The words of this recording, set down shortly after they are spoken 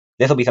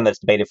this will be something that's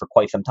debated for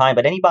quite some time.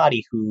 But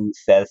anybody who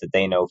says that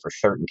they know for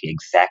certainty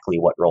exactly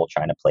what role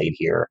China played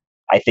here,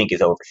 I think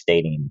is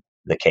overstating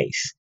the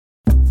case.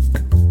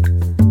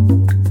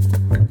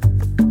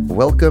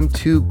 Welcome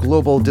to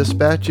Global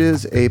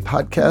Dispatches, a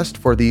podcast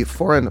for the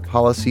foreign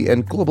policy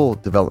and global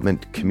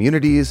development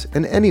communities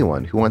and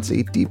anyone who wants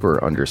a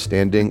deeper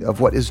understanding of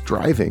what is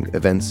driving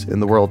events in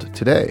the world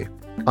today.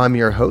 I'm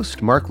your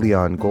host, Mark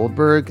Leon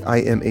Goldberg. I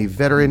am a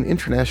veteran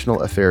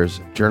international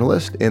affairs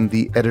journalist and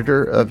the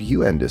editor of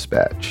UN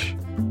Dispatch.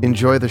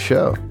 Enjoy the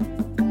show.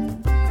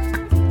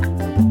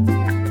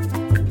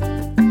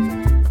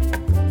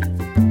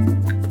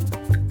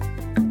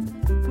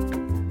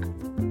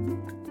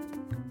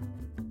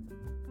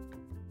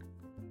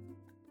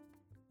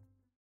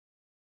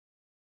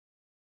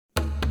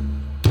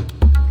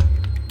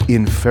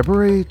 In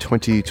February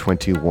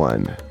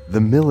 2021, the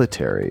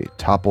military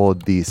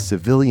toppled the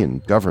civilian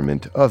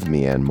government of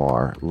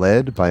Myanmar,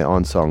 led by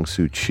Aung San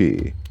Suu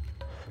Kyi.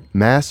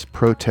 Mass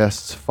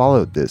protests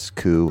followed this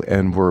coup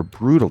and were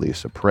brutally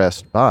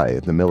suppressed by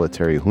the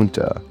military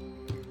junta.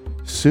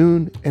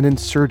 Soon, an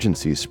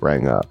insurgency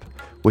sprang up,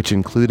 which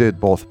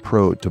included both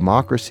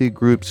pro-democracy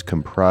groups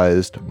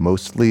comprised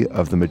mostly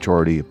of the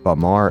majority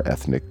Bamar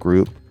ethnic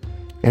group,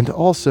 and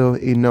also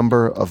a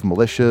number of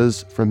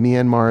militias from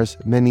Myanmar's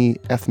many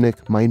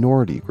ethnic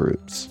minority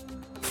groups.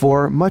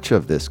 For much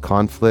of this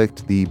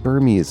conflict, the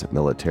Burmese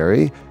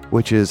military,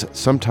 which is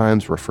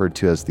sometimes referred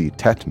to as the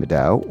Tet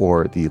Midao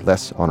or the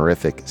less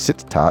honorific Sit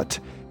Tat,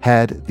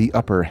 had the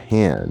upper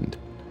hand.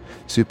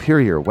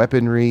 Superior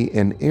weaponry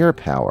and air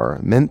power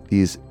meant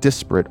these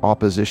disparate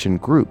opposition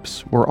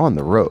groups were on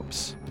the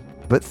ropes.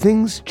 But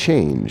things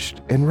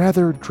changed, and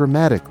rather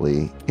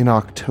dramatically, in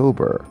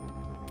October.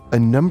 A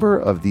number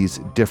of these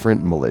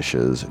different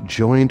militias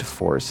joined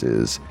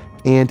forces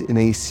and, in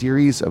a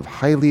series of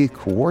highly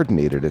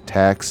coordinated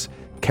attacks,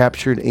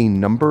 captured a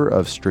number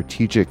of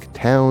strategic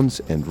towns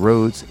and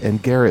roads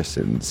and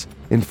garrisons,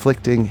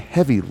 inflicting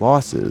heavy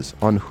losses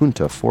on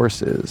junta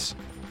forces.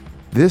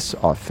 This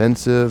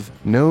offensive,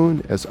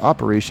 known as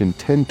Operation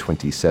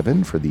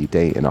 1027 for the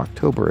day in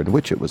October in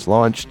which it was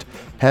launched,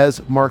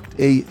 has marked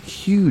a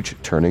huge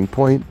turning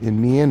point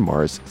in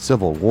Myanmar's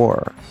civil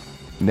war.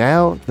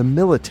 Now, the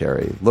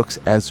military looks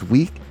as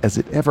weak as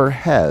it ever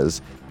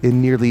has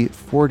in nearly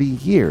 40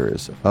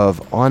 years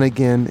of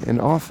on-again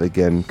and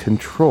off-again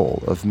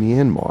control of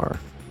Myanmar.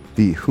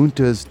 The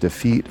junta's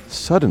defeat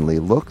suddenly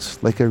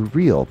looks like a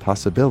real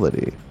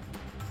possibility.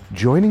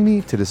 Joining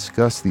me to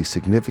discuss the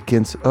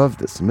significance of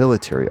this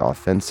military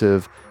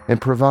offensive and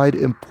provide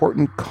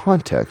important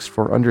context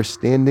for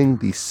understanding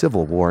the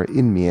civil war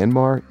in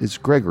Myanmar is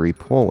Gregory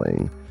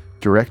Poling,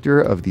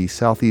 Director of the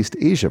Southeast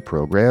Asia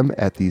Program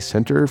at the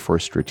Center for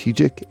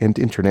Strategic and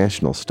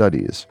International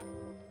Studies.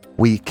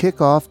 We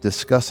kick off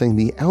discussing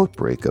the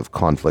outbreak of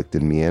conflict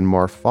in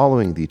Myanmar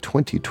following the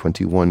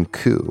 2021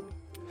 coup.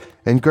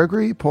 And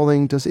Gregory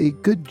Poling does a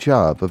good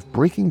job of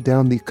breaking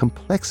down the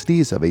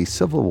complexities of a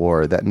civil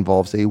war that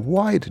involves a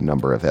wide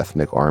number of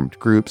ethnic armed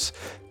groups,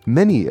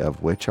 many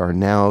of which are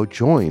now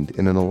joined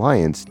in an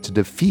alliance to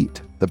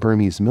defeat the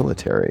Burmese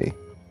military.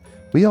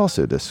 We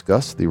also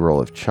discuss the role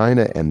of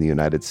China and the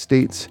United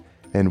States,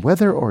 and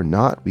whether or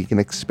not we can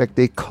expect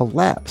a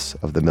collapse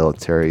of the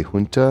military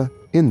junta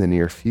in the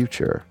near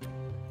future.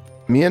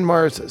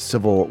 Myanmar's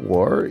civil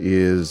war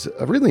is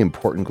a really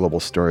important global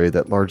story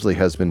that largely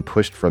has been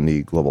pushed from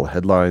the global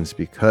headlines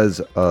because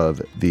of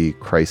the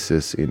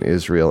crisis in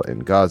Israel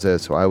and Gaza,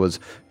 so I was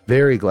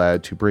very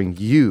glad to bring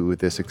you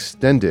this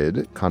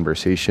extended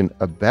conversation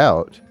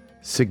about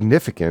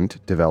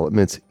significant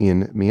developments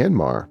in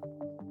Myanmar.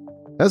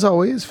 As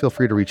always, feel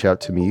free to reach out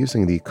to me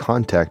using the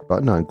contact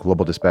button on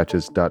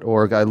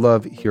globaldispatches.org. I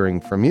love hearing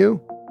from you.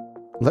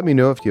 Let me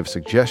know if you have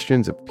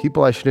suggestions of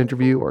people I should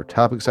interview or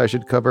topics I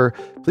should cover.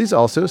 Please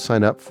also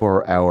sign up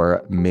for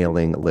our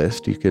mailing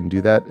list. You can do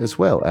that as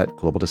well at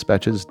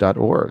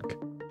globaldispatches.org.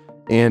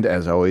 And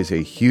as always, a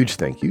huge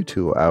thank you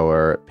to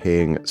our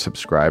paying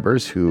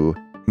subscribers who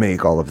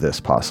make all of this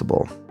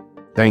possible.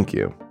 Thank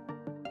you.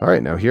 All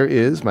right, now here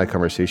is my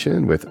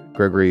conversation with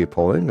Gregory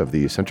Poling of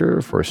the Center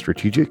for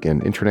Strategic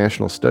and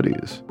International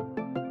Studies.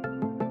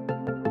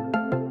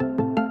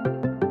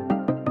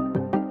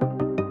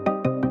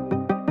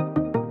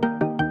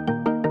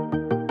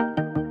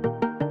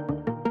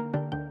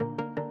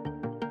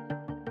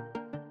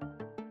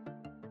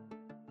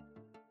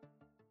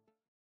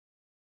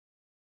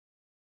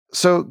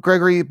 So,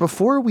 Gregory,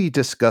 before we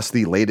discuss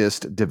the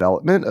latest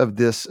development of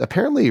this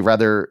apparently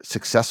rather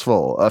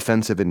successful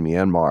offensive in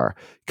Myanmar,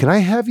 can I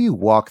have you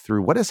walk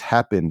through what has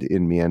happened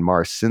in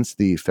Myanmar since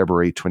the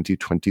February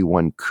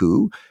 2021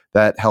 coup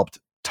that helped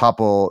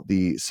topple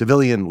the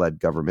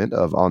civilian-led government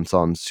of Aung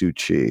San Suu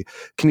Kyi?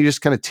 Can you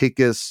just kind of take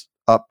us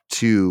up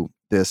to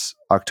this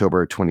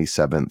October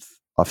 27th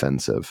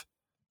offensive?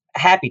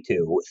 Happy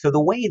to. So the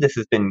way this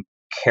has been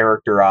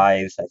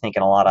characterized, I think,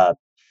 in a lot of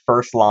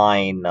first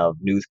line of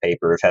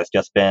newspapers has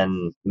just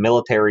been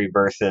military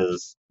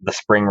versus the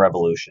Spring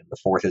Revolution, the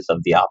forces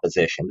of the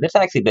opposition. It's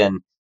actually been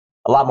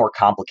a lot more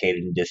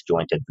complicated and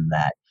disjointed than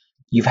that.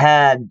 You've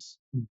had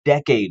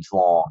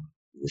decades-long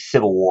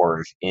civil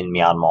wars in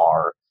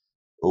Myanmar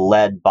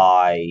led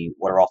by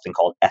what are often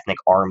called ethnic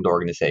armed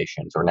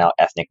organizations or now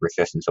ethnic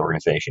resistance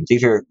organizations.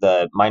 These are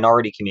the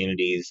minority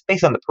communities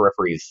based on the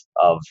peripheries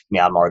of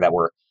Myanmar that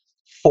were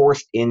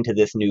forced into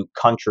this new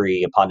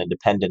country upon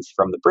independence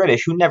from the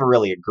British, who never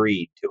really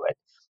agreed to it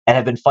and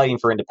have been fighting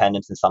for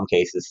independence in some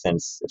cases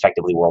since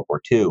effectively World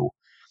War II.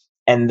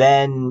 And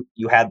then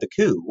you had the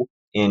coup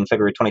in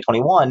February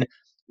 2021,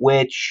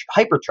 which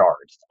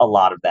hypercharged a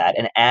lot of that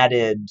and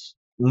added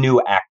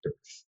new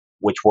actors,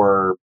 which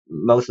were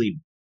mostly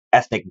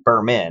ethnic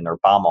Burman or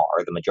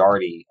Bamar, the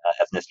majority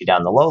ethnicity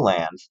down in the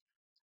lowlands,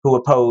 who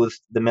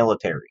opposed the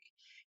military.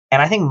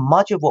 And I think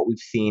much of what we've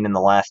seen in the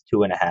last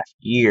 2.5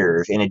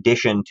 years, in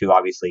addition to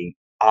obviously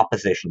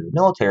opposition to the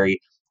military,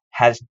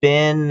 has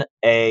been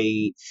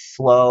a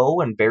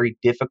slow and very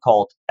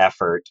difficult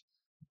effort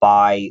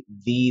by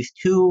these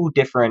two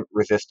different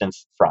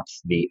resistance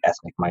fronts, the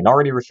ethnic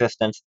minority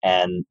resistance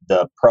and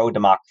the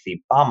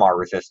pro-democracy Bamar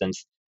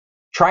resistance,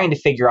 trying to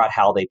figure out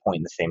how they point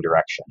in the same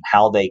direction,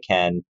 how they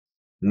can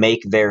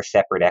make their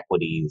separate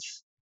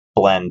equities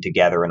blend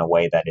together in a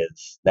way that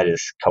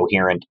is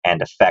coherent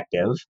and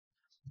effective.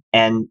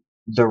 And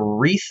the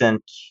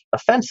recent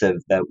offensive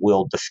that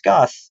we'll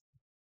discuss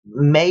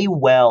may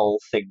well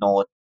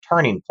signal a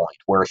turning point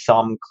where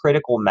some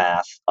critical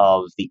mass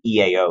of the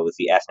EAOs,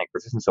 the ethnic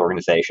resistance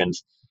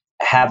organizations,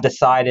 have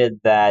decided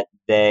that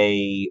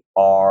they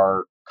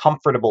are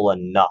comfortable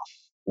enough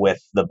with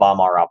the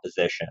Bamar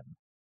opposition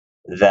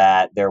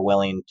that they're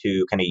willing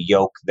to kind of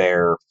yoke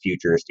their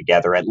futures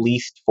together, at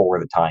least for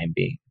the time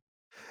being.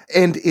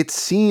 And it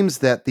seems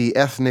that the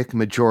ethnic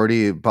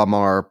majority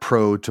Bamar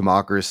pro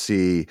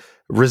democracy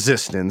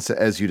resistance,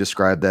 as you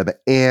described them,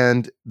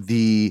 and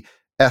the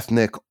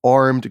ethnic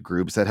armed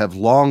groups that have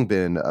long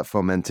been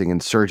fomenting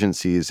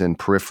insurgencies in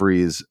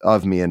peripheries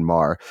of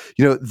Myanmar,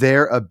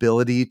 their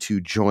ability to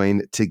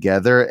join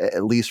together,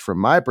 at least from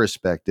my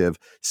perspective,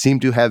 seem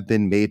to have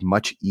been made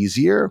much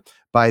easier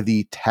by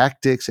the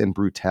tactics and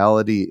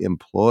brutality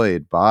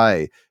employed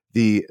by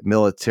the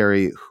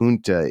military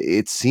junta.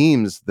 It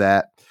seems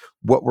that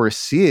what we're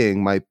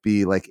seeing might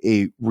be like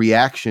a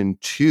reaction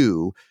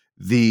to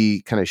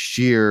the kind of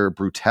sheer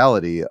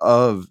brutality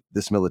of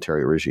this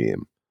military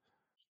regime.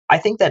 I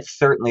think that's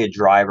certainly a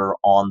driver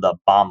on the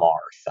Bamar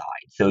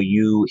side. So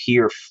you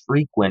hear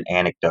frequent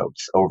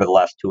anecdotes over the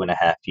last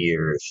 2.5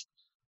 years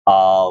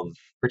of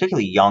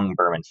particularly young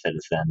Burman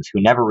citizens who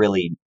never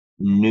really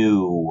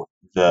knew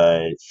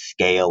the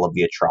scale of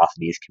the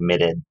atrocities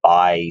committed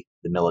by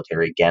the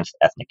military against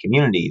ethnic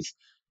communities,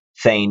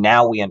 saying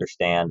now we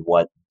understand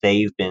what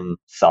they've been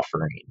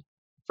suffering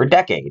for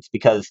decades.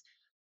 Because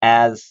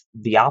as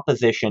the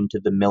opposition to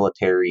the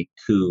military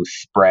coup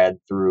spread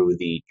through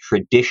the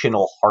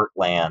traditional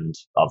heartland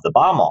of the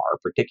Bamar,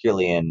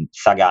 particularly in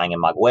Sagaing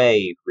and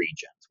Magwe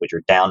regions, which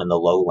are down in the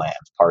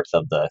lowlands, parts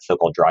of the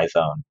so-called dry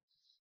zone,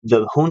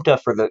 the junta,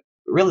 for the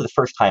really the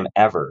first time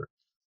ever,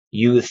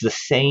 used the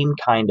same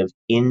kind of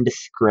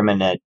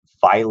indiscriminate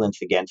violence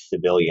against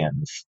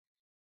civilians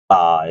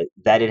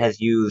that it has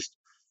used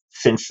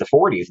since the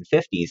 40s and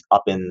 50s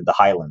up in the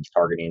highlands,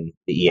 targeting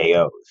the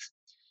EAOs.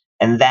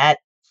 And that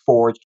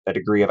forged a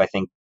degree of, I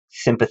think,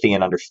 sympathy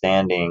and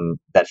understanding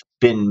that's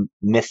been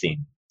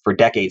missing for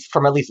decades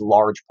from at least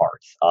large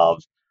parts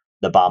of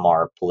the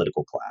Bamar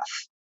political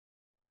class.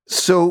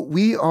 So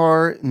we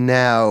are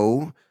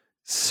now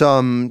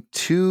some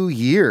 2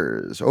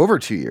 years, over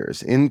 2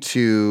 years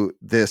into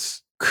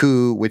this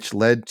coup, which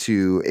led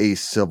to a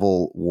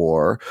civil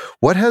war.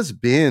 What has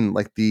been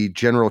like the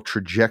general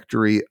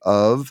trajectory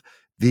of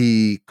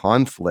the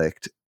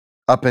conflict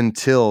up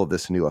until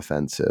this new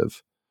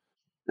offensive?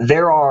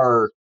 There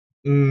are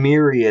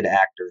myriad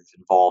actors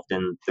involved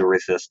in the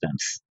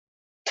resistance.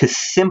 To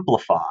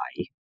simplify,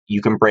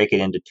 you can break it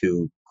into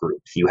two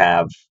groups. You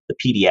have the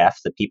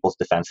PDFs, the People's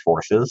Defense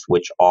Forces,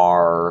 which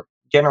are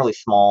generally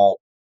small,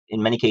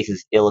 in many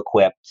cases ill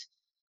equipped,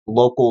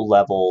 local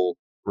level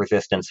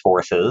resistance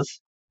forces.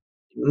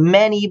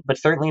 Many, but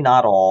certainly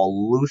not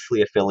all,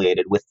 loosely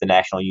affiliated with the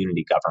National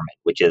Unity Government,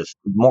 which is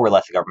more or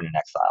less a government in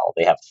exile.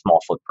 They have a small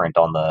footprint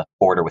on the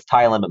border with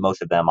Thailand, but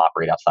most of them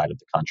operate outside of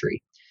the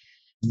country.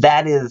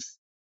 That is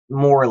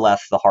more or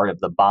less the heart of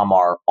the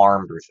Bamar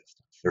armed resistance.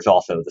 There's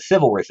also the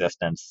civil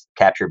resistance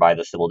captured by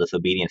the civil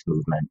disobedience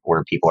movement,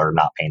 where people are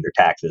not paying their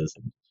taxes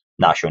and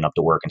not showing up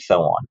to work and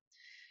so on.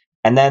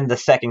 And then the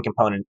second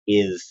component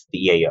is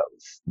the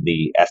EAOs,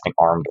 the ethnic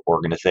armed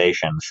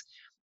organizations.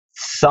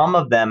 Some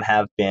of them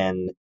have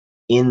been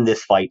in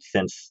this fight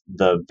since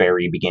the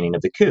very beginning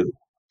of the coup,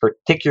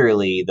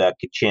 particularly the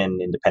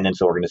Kachin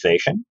Independence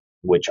Organization,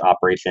 which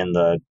operates in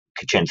the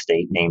Kachin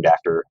state named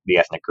after the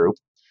ethnic group,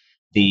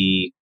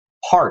 the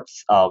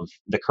parts of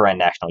the Karen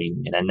National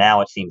Union, and now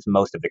it seems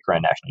most of the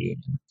Karen National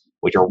Union,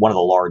 which are one of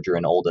the larger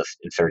and oldest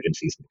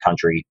insurgencies in the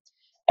country,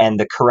 and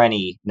the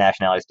Karenni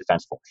Nationalist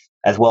Defense Force,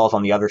 as well as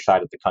on the other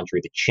side of the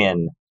country, the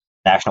Chin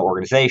National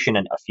Organization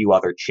and a few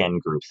other Chin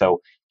groups.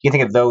 So you can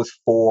think of those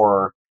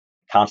four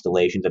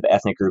constellations of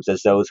ethnic groups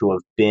as those who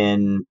have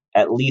been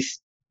at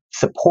least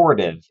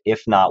supportive,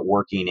 if not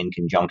working in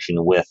conjunction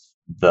with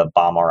the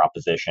Bamar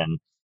opposition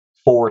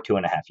for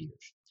 2.5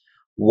 years.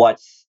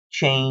 What's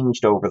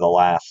changed over the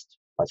last,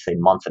 let's say,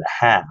 month and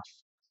a half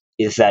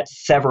is that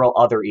several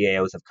other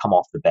EAOs have come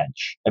off the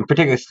bench, and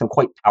particularly some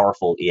quite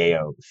powerful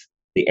EAOs.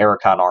 The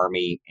Arakan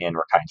Army in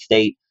Rakhine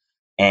State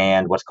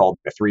and what's called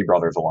the Three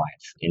Brothers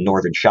Alliance in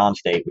northern Shan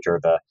State, which are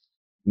the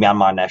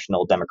Myanmar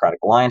National Democratic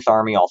Alliance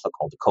Army, also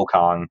called the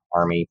Kokang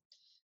Army,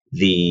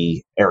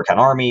 the Arakan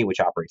Army, which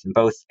operates in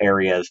both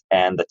areas,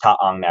 and the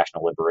Ta'ang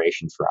National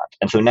Liberation Front.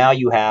 And so now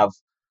you have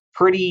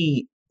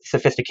pretty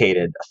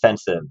sophisticated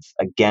offensives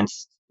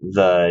against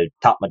the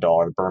Tatmadaw,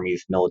 or the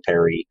Burmese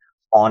military,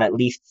 on at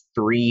least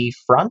three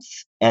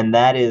fronts, and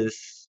that is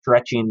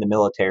stretching the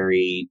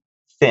military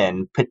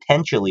thin,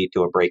 potentially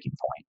to a breaking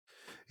point.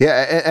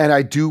 Yeah, and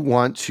I do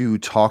want to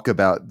talk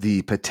about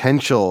the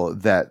potential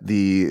that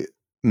the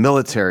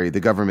military, the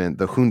government,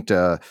 the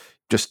junta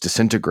just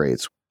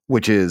disintegrates,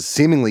 which is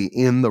seemingly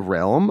in the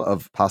realm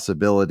of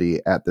possibility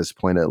at this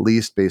point, at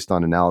least based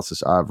on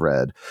analysis I've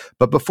read.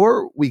 But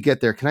before we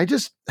get there, can I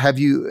just have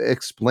you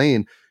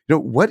explain,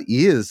 what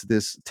is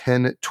this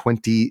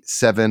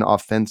 1027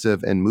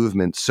 offensive and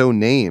movement, so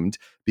named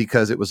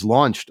because it was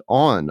launched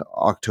on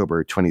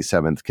October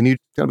 27th? Can you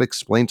kind of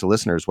explain to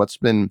listeners what's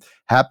been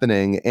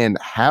happening and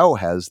how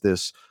has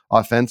this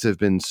offensive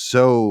been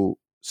so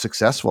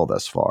successful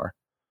thus far?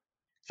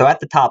 So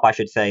at the top, I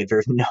should say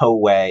there's no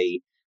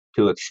way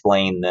to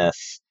explain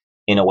this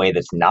in a way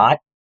that's not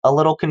a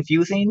little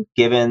confusing,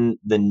 given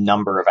the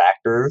number of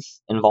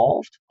actors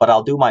involved, but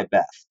I'll do my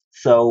best.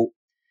 So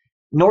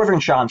northern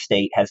Shan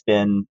State has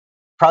been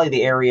probably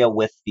the area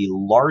with the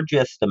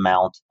largest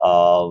amount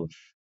of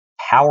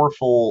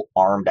powerful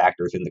armed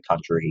actors in the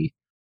country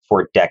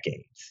for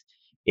decades.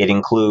 It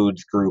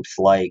includes groups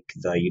like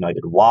the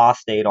United Wa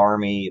State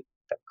Army,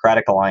 the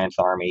Democratic Alliance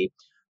Army,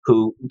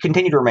 who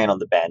continue to remain on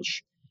the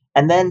bench,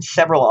 and then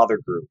several other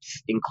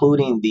groups,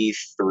 including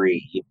these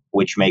three,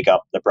 which make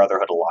up the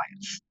Brotherhood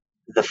Alliance.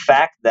 The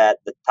fact that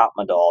the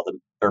Tatmadaw, the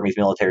Burmese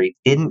military,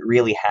 didn't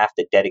really have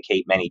to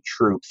dedicate many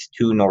troops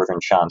to northern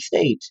Shan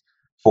State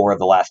for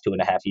the last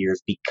 2.5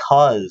 years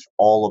because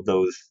all of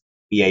those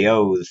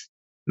EAOs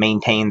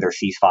maintained their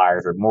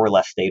ceasefires or more or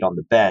less stayed on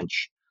the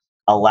bench,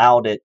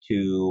 allowed it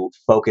to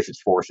focus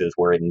its forces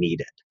where it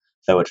needed.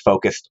 So it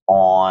focused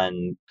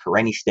on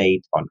Karenni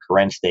State, on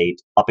Karen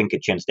State, up in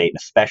Kachin State, and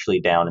especially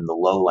down in the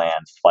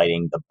lowlands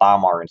fighting the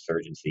Bamar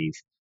insurgencies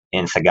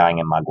in Sagaing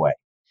and Magway.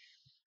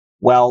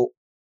 Well,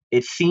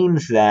 it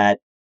seems that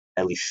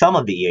at least some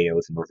of the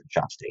EAOs in northern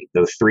Shan State,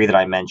 those three that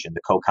I mentioned,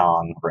 the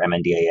Kokang or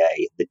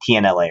MNDAA, the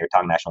TNLA or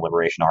Tang National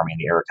Liberation Army, and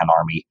the Arakan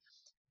Army,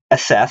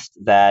 assessed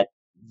that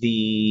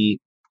the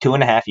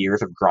 2.5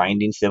 years of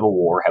grinding civil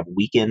war have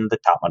weakened the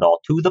Tatmadaw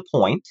to the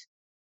point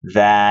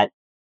that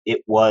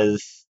it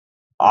was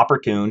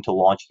opportune to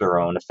launch their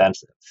own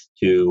offensives,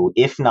 to,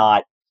 if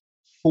not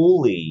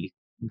fully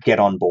get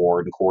on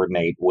board and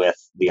coordinate with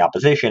the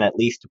opposition, at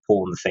least to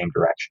pull in the same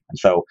direction. And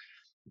so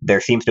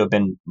there seems to have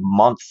been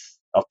months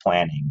of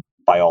planning,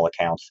 by all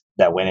accounts,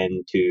 that went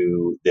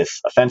into this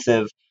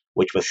offensive,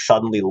 which was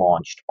suddenly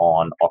launched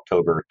on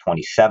October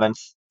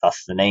 27th,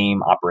 thus the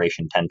name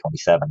Operation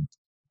 1027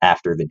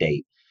 after the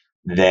date.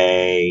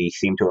 They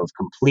seem to have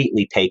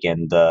completely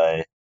taken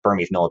the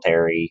Burmese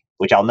military,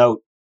 which I'll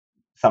note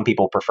some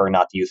people prefer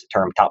not to use the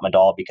term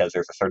Tatmadaw because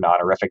there's a certain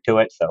honorific to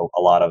it. So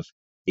a lot of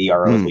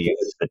DROs will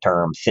use the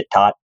term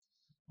Sit-Tat,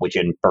 which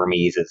in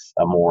Burmese is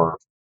a more,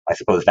 I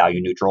suppose,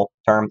 value neutral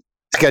term.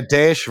 It's like a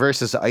Daesh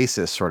versus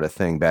ISIS sort of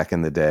thing back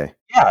in the day.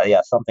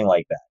 Yeah, something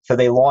like that. So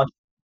they launched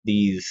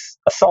these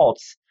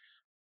assaults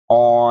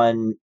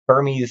on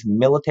Burmese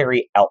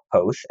military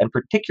outposts, and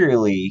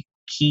particularly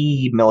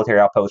key military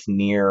outposts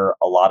near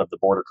a lot of the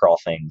border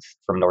crossings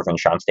from northern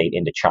Shan State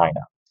into China,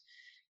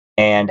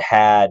 and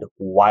had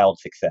wild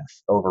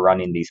success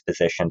overrunning these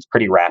positions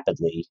pretty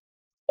rapidly.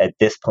 At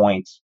this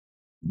point,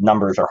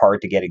 numbers are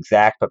hard to get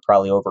exact, but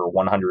probably over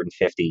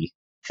 150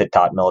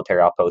 Sit-Tat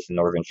military outposts in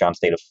northern Shan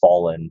State have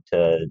fallen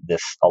to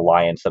this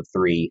alliance of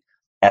three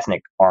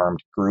ethnic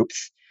armed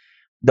groups.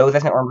 Those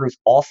ethnic armed groups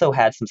also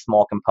had some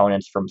small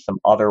components from some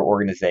other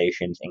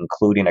organizations,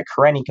 including a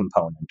Karenni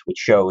component, which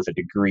shows a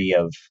degree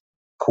of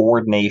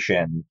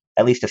coordination,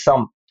 at least to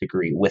some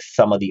degree, with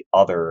some of the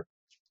other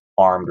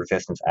armed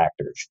resistance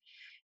actors.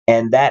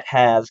 And that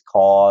has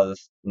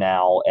caused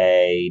now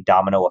a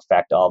domino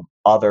effect of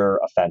other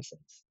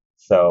offensives.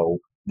 So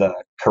the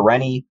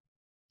Karenni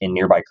in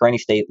nearby Karenni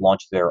State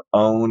launched their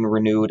own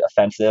renewed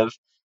offensive.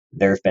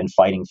 There's been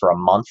fighting for a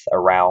month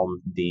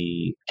around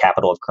the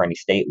capital of Karenni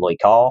State,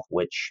 Loikal,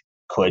 which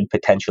could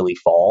potentially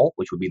fall,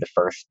 which would be the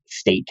first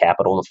state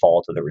capital to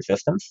fall to the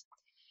resistance.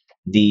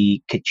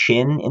 The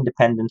Kachin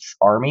Independence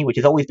Army, which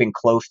has always been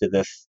close to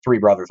this Three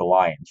Brothers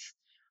Alliance,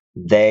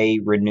 they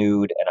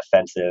renewed an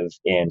offensive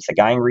in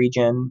Sagaing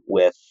region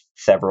with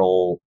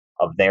several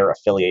of their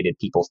affiliated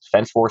People's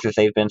Defense Forces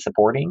they've been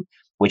supporting,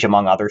 which,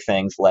 among other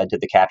things, led to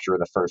the capture of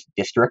the first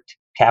district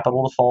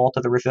capital to fall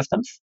to the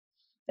resistance.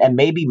 And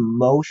maybe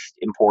most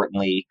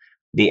importantly,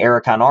 The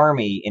Arakan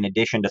army, in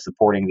addition to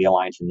supporting the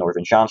alliance in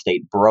northern Shan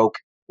state, broke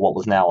what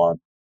was now a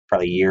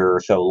probably a year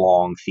or so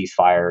long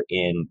ceasefire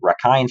in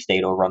Rakhine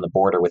state over on the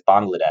border with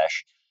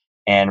Bangladesh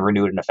and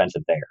renewed an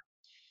offensive there.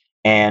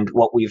 And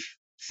what we've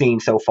seen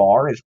so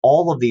far is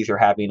all of these are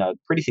having a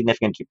pretty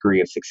significant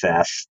degree of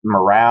success.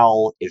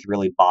 Morale is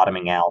really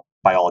bottoming out,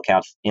 by all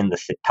accounts, in the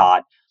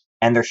Sitat,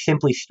 and they're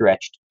simply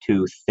stretched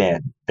too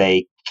thin.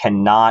 They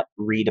cannot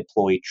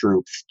redeploy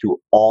troops to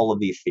all of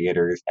these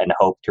theaters and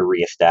hope to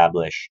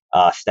reestablish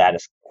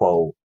status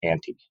quo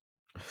ante.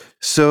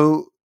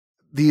 So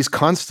these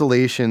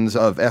constellations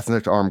of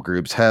ethnic armed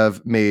groups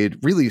have made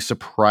really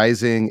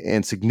surprising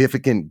and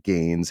significant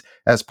gains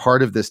as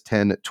part of this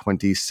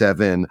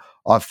 1027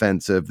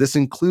 offensive. This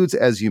includes,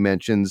 as you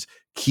mentioned,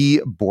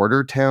 key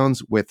border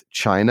towns with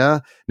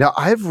China. Now,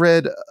 I've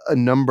read a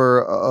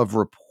number of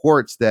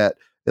reports that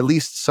at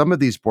least some of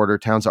these border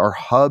towns are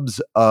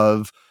hubs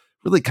of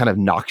really kind of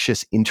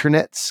noxious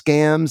internet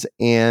scams,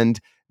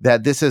 and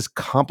that this has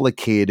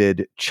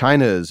complicated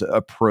China's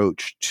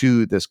approach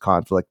to this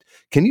conflict.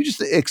 Can you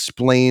just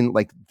explain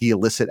like the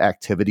illicit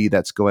activity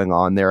that's going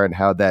on there and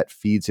how that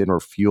feeds in or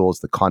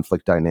fuels the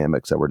conflict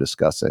dynamics that we're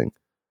discussing?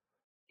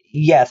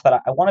 Yes, but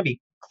I want to be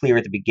clear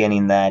at the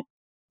beginning that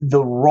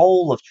the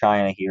role of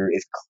China here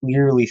is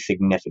clearly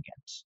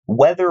significant.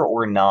 Whether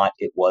or not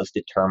it was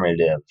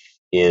determinative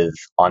is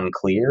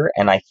unclear,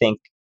 and I think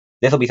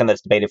this will be something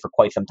that's debated for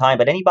quite some time.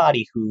 But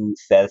anybody who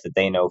says that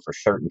they know for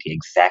certainty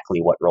exactly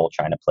what role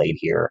China played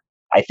here,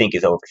 I think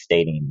is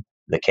overstating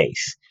the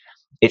case.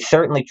 It's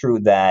certainly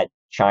true that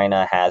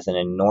China has an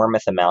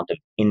enormous amount of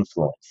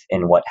influence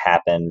in what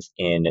happens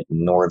in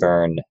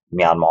northern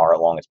Myanmar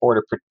along its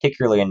border,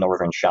 particularly in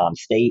northern Shan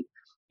state.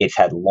 It's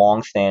had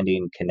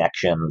long-standing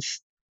connections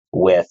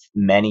with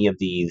many of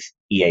these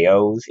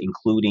EAOs,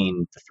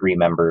 including the three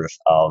members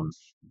of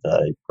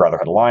the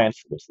Brotherhood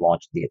Alliance, which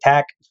launched the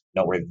attack.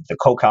 Noteworthy, the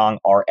Kokang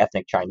are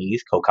ethnic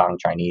Chinese, Kokang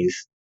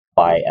Chinese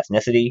by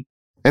ethnicity.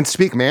 And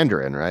speak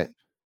Mandarin, right?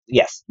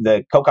 Yes,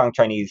 the Kokang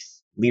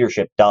Chinese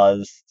leadership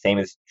does. Same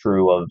is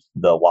true of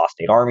the Wa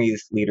State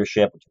Army's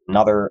leadership, which is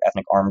another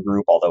ethnic armed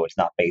group, although it's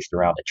not based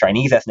around a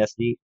Chinese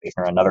ethnicity, based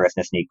around another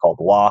ethnicity called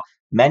Wa.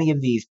 Many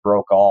of these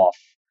broke off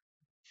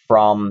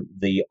from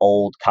the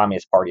old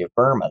Communist Party of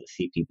Burma,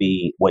 the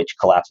CPB, which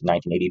collapsed in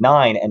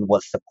 1989 and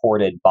was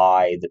supported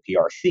by the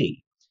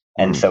PRC.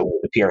 And Mm. so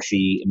the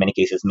PRC, in many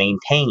cases,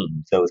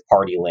 maintained those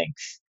party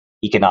links,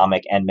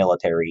 economic and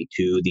military,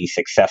 to the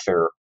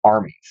successor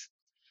armies.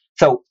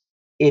 So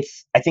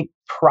it's, I think,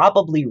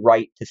 probably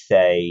right to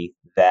say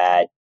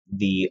that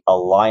the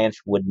alliance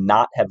would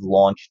not have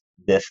launched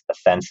this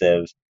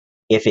offensive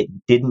if it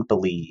didn't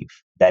believe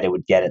that it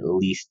would get at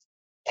least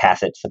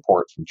tacit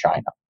support from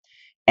China.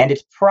 And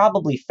it's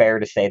probably fair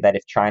to say that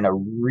if China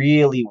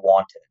really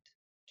wanted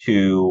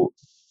to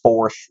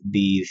force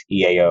these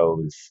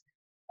EAOs,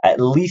 at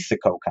least the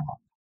COCOM,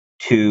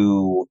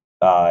 to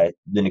the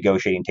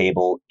negotiating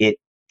table, it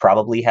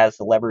probably has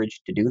the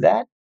leverage to do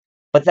that.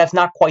 But that's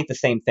not quite the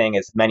same thing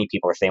as many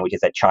people are saying, which is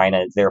that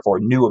China therefore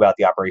knew about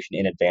the operation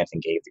in advance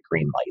and gave the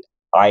green light.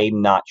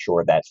 I'm not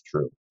sure that's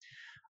true.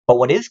 But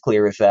what is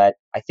clear is that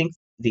I think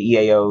the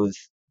EAOs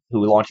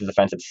who launched this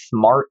offensive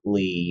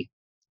smartly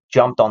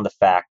jumped on the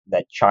fact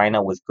that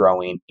China was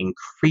growing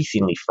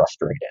increasingly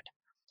frustrated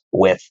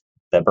with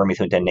the Burmese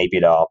junta in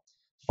Naypyidaw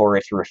for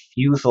its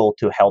refusal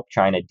to help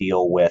China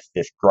deal with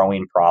this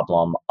growing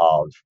problem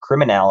of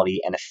criminality,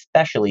 and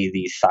especially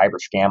these cyber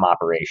scam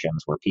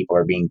operations where people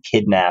are being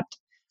kidnapped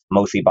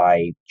mostly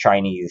by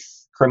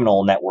Chinese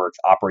criminal networks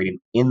operating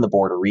in the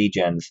border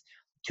regions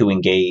to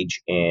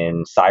engage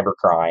in cyber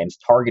crimes,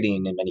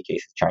 targeting, in many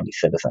cases, Chinese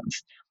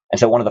citizens. And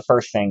so one of the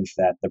first things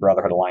that the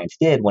Brotherhood Alliance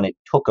did when it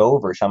took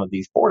over some of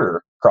these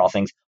border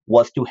crossings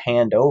was to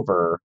hand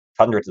over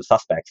hundreds of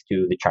suspects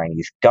to the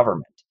Chinese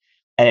government.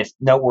 And it's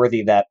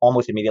noteworthy that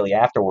almost immediately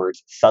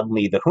afterwards,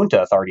 suddenly the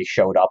junta authorities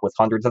showed up with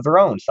hundreds of their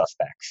own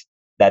suspects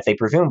that they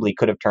presumably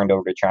could have turned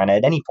over to China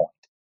at any point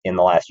in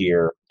the last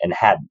year and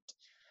hadn't.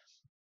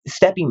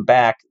 Stepping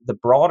back, the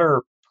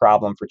broader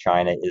problem for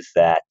China is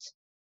that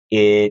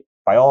it,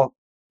 by all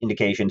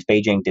indications,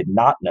 Beijing did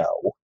not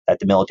know that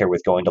the military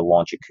was going to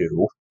launch a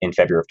coup in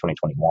February of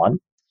 2021.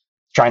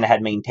 China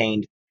had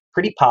maintained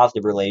pretty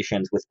positive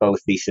relations with both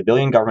the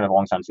civilian government of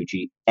Aung San Suu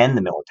Kyi and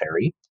the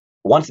military.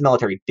 Once the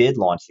military did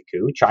launch the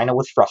coup, China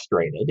was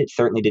frustrated. It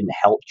certainly didn't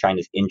help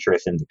China's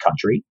interest in the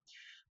country.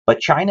 But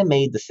China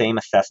made the same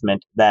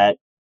assessment that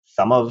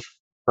some of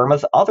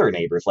Burma's other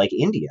neighbors, like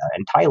India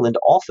and Thailand,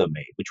 also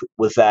made, which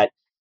was that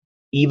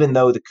even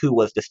though the coup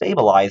was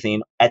destabilizing,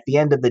 at the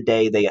end of the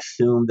day, they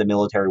assumed the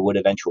military would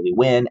eventually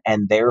win,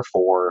 and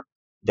therefore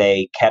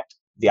they kept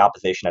the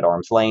opposition at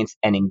arm's length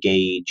and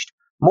engaged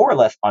more or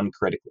less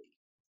uncritically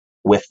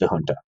with the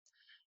junta.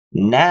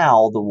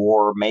 Now the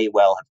war may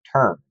well have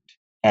turned,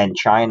 and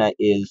China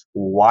is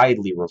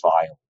widely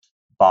reviled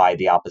by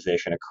the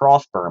opposition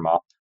across Burma,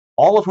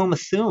 all of whom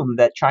assume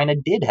that China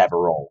did have a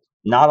role,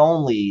 not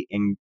only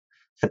in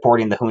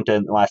supporting the junta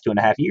in the last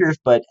 2.5 years,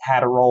 but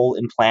had a role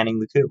in planning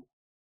the coup.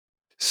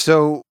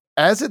 So,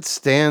 As it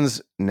stands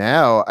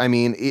now, I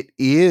mean, it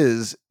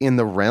is in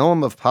the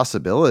realm of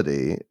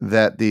possibility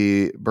that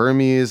the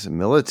Burmese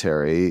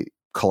military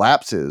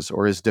collapses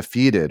or is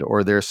defeated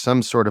or there's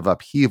some sort of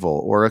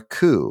upheaval or a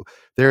coup.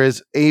 There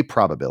is a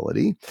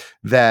probability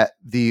that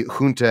the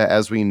junta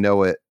as we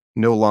know it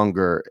no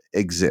longer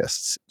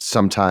exists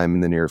sometime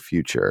in the near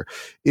future.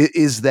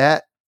 Is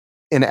that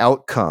an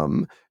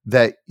outcome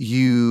that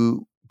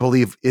you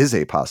believe is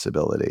a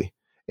possibility?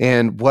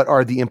 And what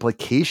are the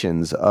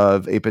implications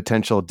of a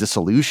potential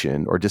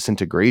dissolution or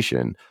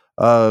disintegration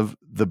of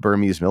the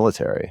Burmese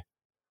military?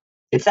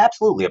 It's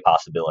absolutely a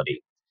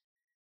possibility.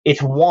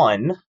 It's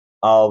one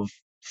of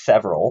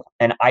several,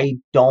 and I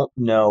don't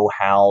know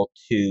how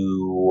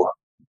to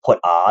put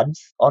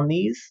odds on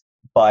these,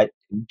 but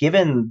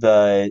given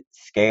the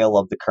scale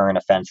of the current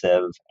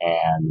offensive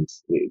and,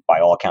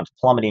 by all accounts,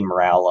 plummeting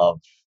morale of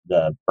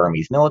the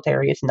Burmese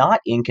military, it's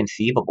not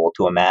inconceivable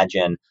to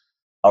imagine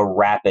a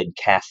rapid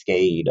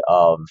cascade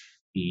of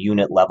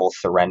unit level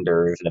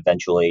surrenders and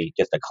eventually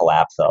just a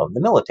collapse of the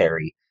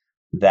military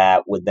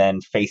that would then,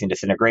 facing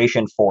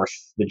disintegration,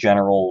 force the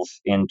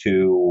generals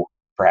into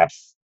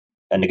perhaps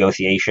a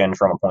negotiation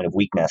from a point of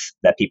weakness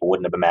that people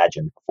wouldn't have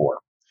imagined before.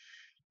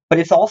 But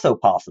it's also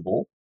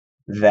possible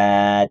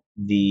that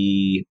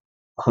the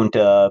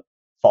junta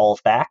falls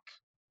back,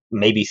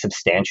 maybe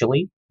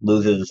substantially,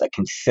 loses a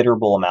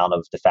considerable amount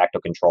of de facto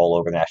control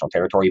over the national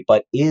territory,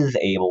 but is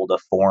able to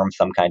form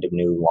some kind of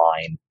new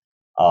line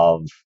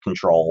of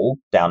control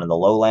down in the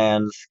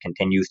lowlands,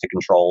 continues to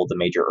control the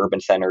major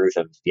urban centers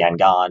of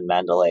Yangon,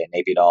 Mandalay, and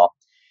Naypyidaw.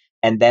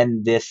 And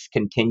then this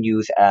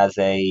continues as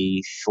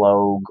a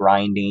slow,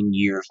 grinding,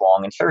 years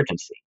long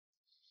insurgency.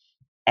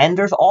 And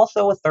there's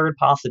also a third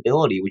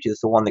possibility, which is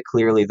the one that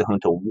clearly the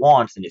junta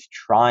wants and is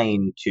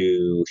trying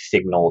to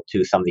signal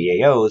to some of the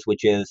EAOs,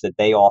 which is that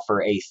they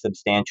offer a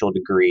substantial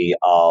degree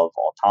of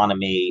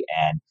autonomy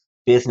and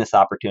business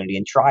opportunity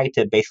and try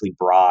to basically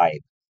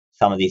bribe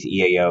some of these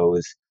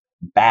EAOs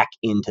back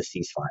into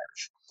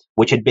ceasefires,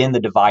 which had been the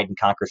divide and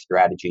conquer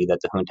strategy that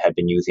the junta had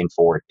been using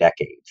for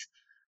decades.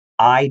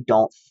 I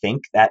don't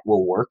think that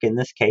will work in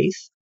this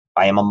case.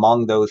 I am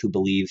among those who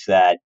believes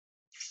that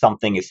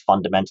something is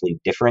fundamentally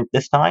different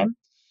this time,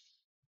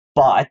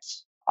 but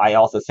I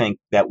also think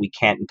that we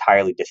can't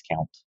entirely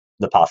discount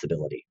the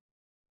possibility.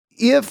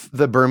 If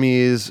the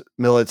Burmese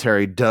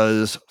military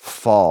does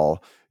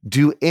fall,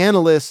 do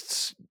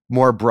analysts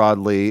more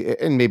broadly,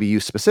 and maybe you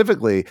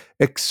specifically,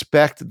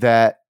 expect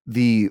that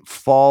the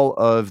fall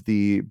of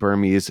the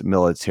Burmese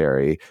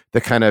military, the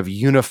kind of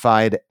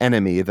unified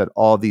enemy that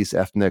all these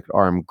ethnic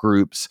armed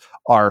groups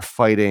are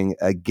fighting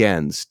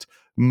against,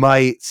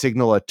 might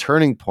signal a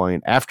turning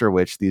point after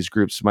which these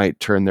groups might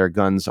turn their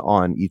guns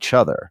on each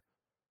other?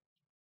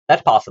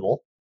 That's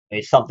possible.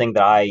 It's something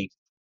that I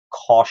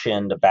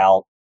cautioned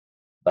about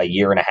a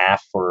year and a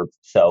half or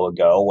so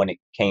ago when it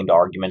came to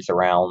arguments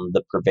around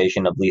the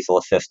provision of lethal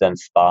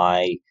assistance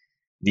by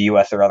the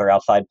US or other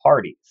outside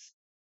parties.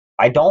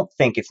 I don't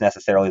think it's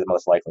necessarily the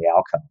most likely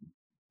outcome.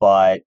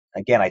 But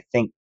again,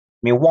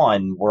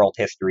 one, world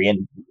history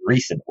and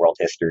recent world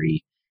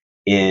history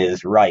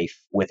is rife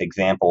with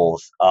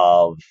examples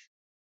of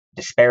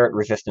disparate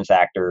resistance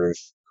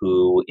actors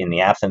who, in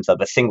the absence of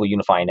a single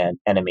unifying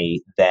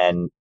enemy,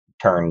 then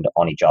turned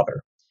on each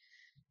other.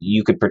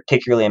 You could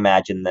particularly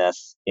imagine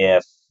this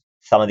if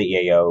some of the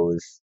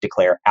EAOs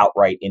declare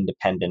outright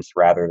independence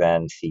rather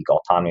than seek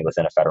autonomy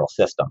within a federal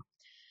system.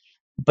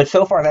 But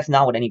so far, that's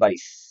not what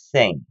anybody's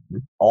saying.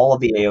 All of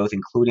the EAOs,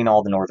 including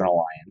all the Northern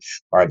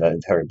Alliance, or the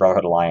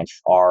Brotherhood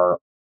Alliance, are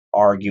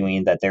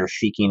arguing that they're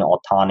seeking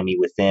autonomy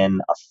within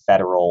a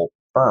federal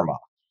Burma.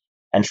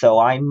 And so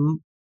I'm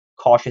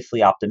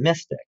cautiously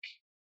optimistic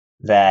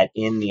that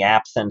in the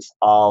absence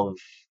of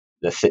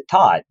the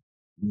sit-tot,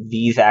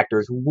 these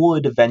actors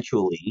would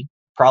eventually,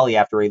 probably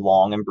after a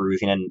long and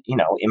bruising and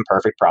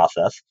imperfect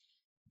process,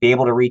 be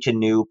able to reach a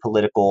new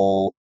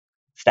political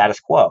status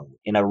quo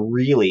in a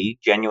really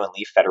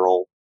genuinely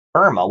federal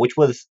Burma, which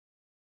was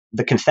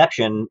the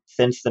conception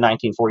since the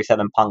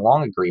 1947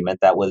 Panglong Agreement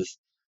that was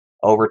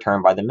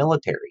overturned by the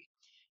military.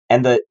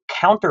 And the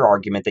counter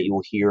argument that you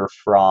will hear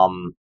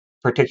from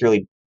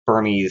particularly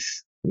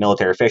Burmese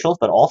military officials,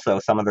 but also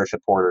some of their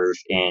supporters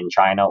in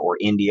China or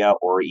India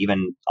or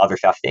even other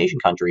Southeast Asian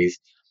countries,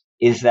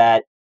 is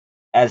that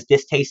as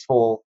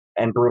distasteful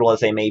and brutal as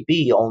they may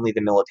be, only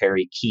the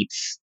military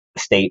keeps the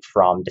state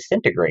from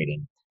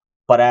disintegrating.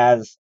 But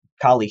as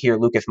colleague here,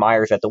 Lucas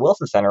Myers at the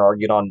Wilson Center,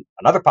 argued on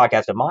another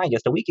podcast of mine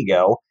just a week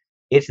ago,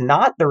 it's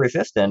not the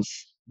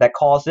resistance that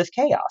caused this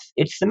chaos.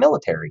 It's the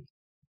military.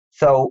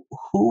 So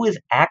who is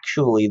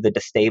actually the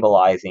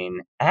destabilizing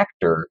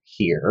actor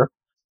here?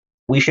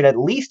 We should at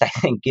least, I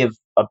think, give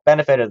a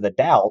benefit of the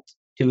doubt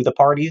to the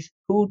parties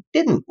who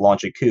didn't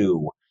launch a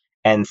coup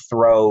and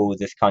throw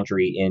this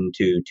country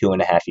into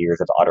 2.5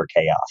 years of utter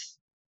chaos.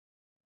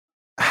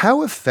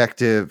 How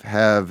effective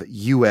have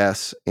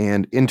U.S.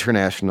 and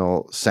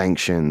international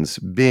sanctions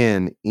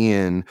been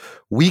in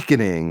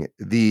weakening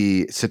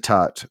the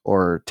sit-tot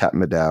or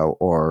Tatmadaw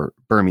or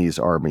Burmese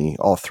army?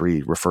 All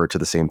three refer to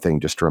the same thing,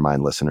 just to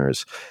remind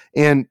listeners.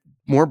 And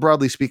more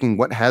broadly speaking,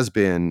 what has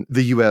been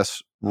the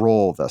U.S.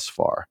 role thus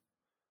far?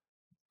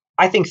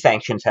 I think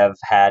sanctions have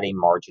had a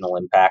marginal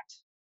impact,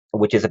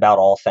 which is about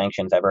all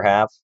sanctions ever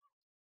have.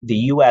 The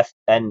US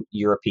and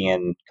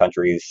European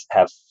countries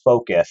have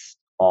focused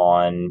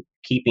on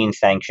keeping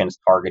sanctions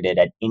targeted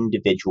at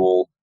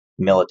individual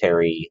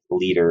military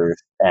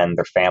leaders and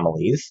their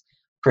families,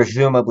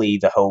 presumably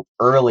the hope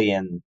early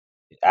in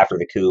after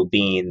the coup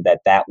being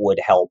that that would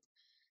help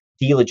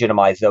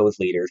delegitimize those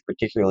leaders,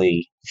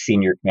 particularly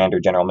senior commander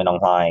General Min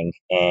Aung Hlaing,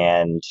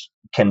 and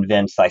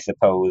convince, I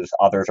suppose,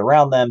 others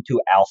around them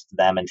to oust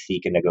them and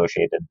seek a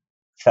negotiated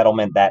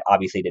settlement. That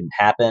obviously didn't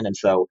happen. And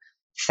so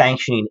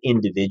sanctioning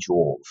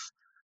individuals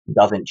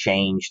doesn't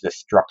change the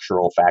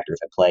structural factors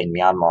at play in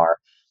Myanmar.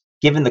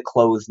 Given the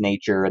closed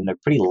nature and the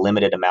pretty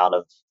limited amount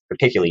of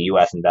particularly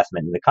U.S.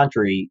 investment in the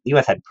country, the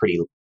U.S. had pretty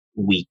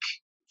weak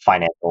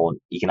financial and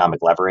economic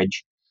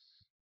leverage.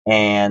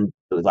 And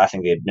the last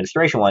thing the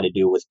administration wanted to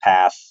do was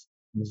pass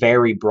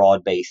very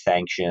broad based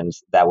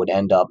sanctions that would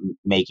end up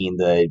making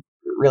the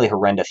really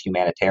horrendous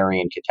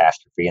humanitarian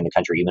catastrophe in the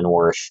country even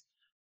worse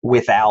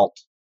without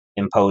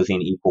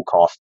imposing equal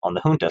cost on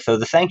the junta. So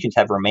the sanctions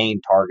have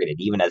remained targeted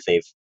even as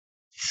they've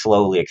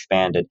slowly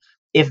expanded.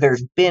 If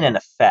there's been an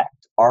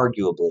effect,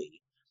 arguably,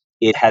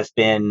 it has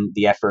been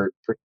the effort,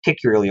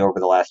 particularly over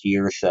the last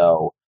year or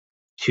so,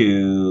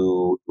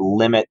 to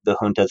limit the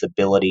junta's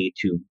ability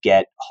to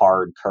get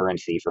hard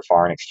currency for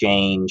foreign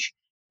exchange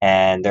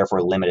and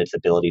therefore limit its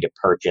ability to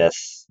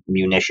purchase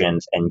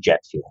munitions and jet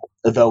fuel.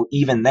 Though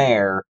even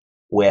there,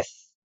 with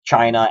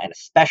China and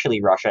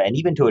especially Russia, and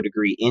even to a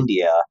degree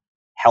India,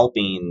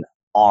 helping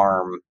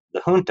arm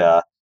the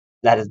junta,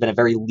 that has been a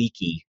very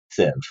leaky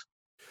sieve.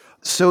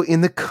 So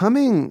in the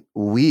coming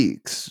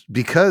weeks,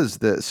 because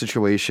the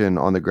situation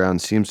on the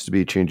ground seems to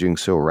be changing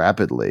so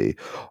rapidly,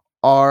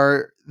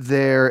 are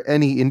there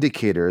any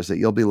indicators that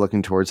you'll be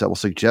looking towards that will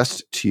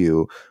suggest to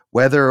you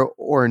whether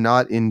or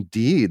not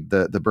indeed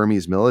the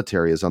Burmese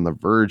military is on the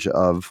verge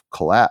of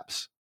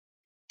collapse?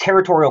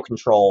 Territorial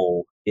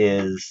control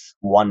is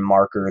one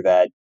marker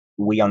that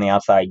we on the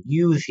outside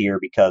use here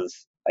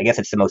because I guess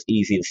it's the most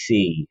easy to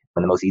see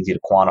and the most easy to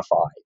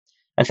quantify.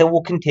 And so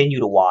we'll continue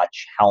to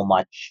watch how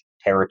much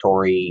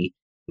territory,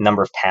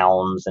 number of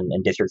towns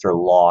and districts are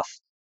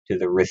lost to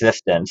the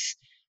resistance.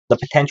 The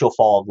potential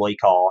fall of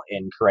Loikal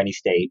in Karenni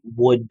State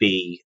would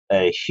be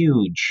a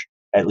huge,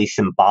 at least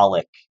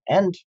symbolic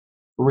and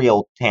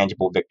real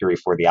tangible victory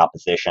for the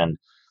opposition.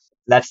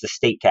 That's the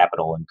state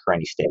capital in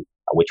Karenni State,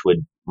 which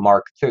would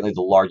mark certainly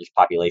the largest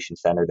population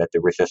center that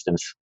the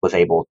resistance was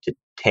able to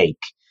take.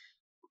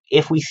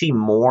 If we see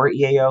more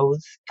EAOs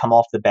come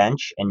off the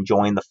bench and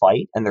join the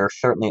fight, and there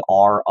certainly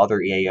are other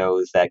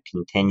EAOs that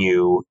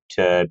continue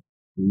to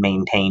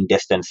maintain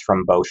distance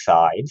from both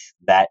sides,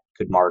 that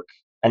could mark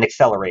an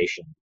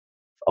acceleration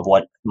of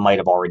what might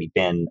have already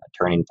been a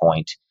turning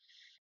point.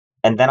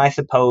 And then I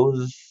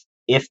suppose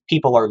if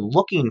people are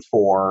looking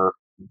for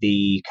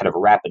the kind of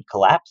rapid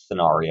collapse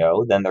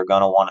scenario, then they're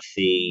going to want to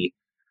see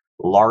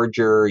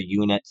larger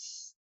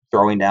units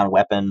throwing down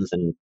weapons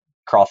and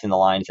crossing the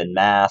lines en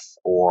masse,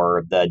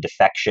 or the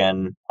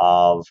defection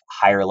of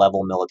higher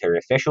level military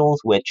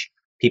officials, which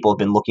people have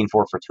been looking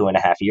for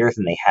 2.5 years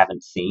and they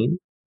haven't seen.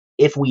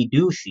 If we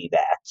do see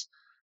that,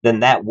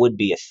 then that would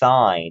be a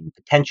sign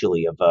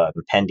potentially of a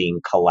impending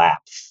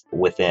collapse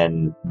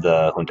within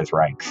the junta's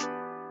ranks.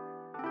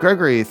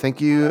 Gregory, thank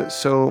you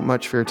so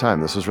much for your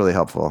time. This was really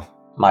helpful.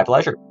 My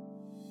pleasure.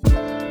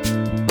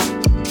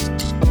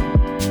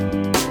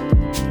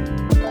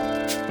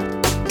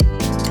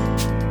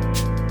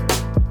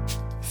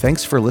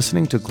 Thanks for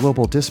listening to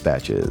Global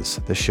Dispatches.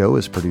 The show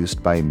is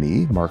produced by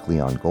me, Mark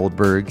Leon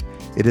Goldberg.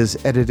 It is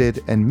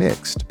edited and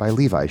mixed by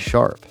Levi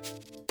Sharp.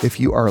 If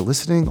you are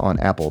listening on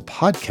Apple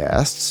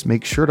Podcasts,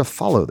 make sure to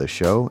follow the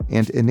show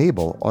and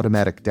enable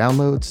automatic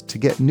downloads to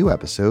get new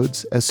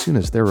episodes as soon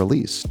as they're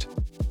released.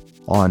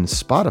 On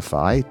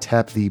Spotify,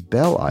 tap the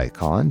bell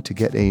icon to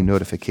get a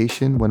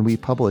notification when we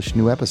publish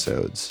new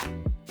episodes.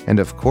 And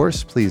of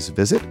course, please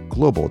visit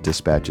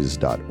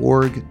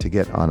globaldispatches.org to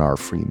get on our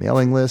free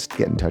mailing list,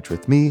 get in touch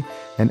with me,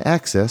 and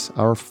access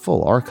our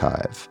full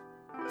archive.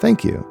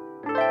 Thank you.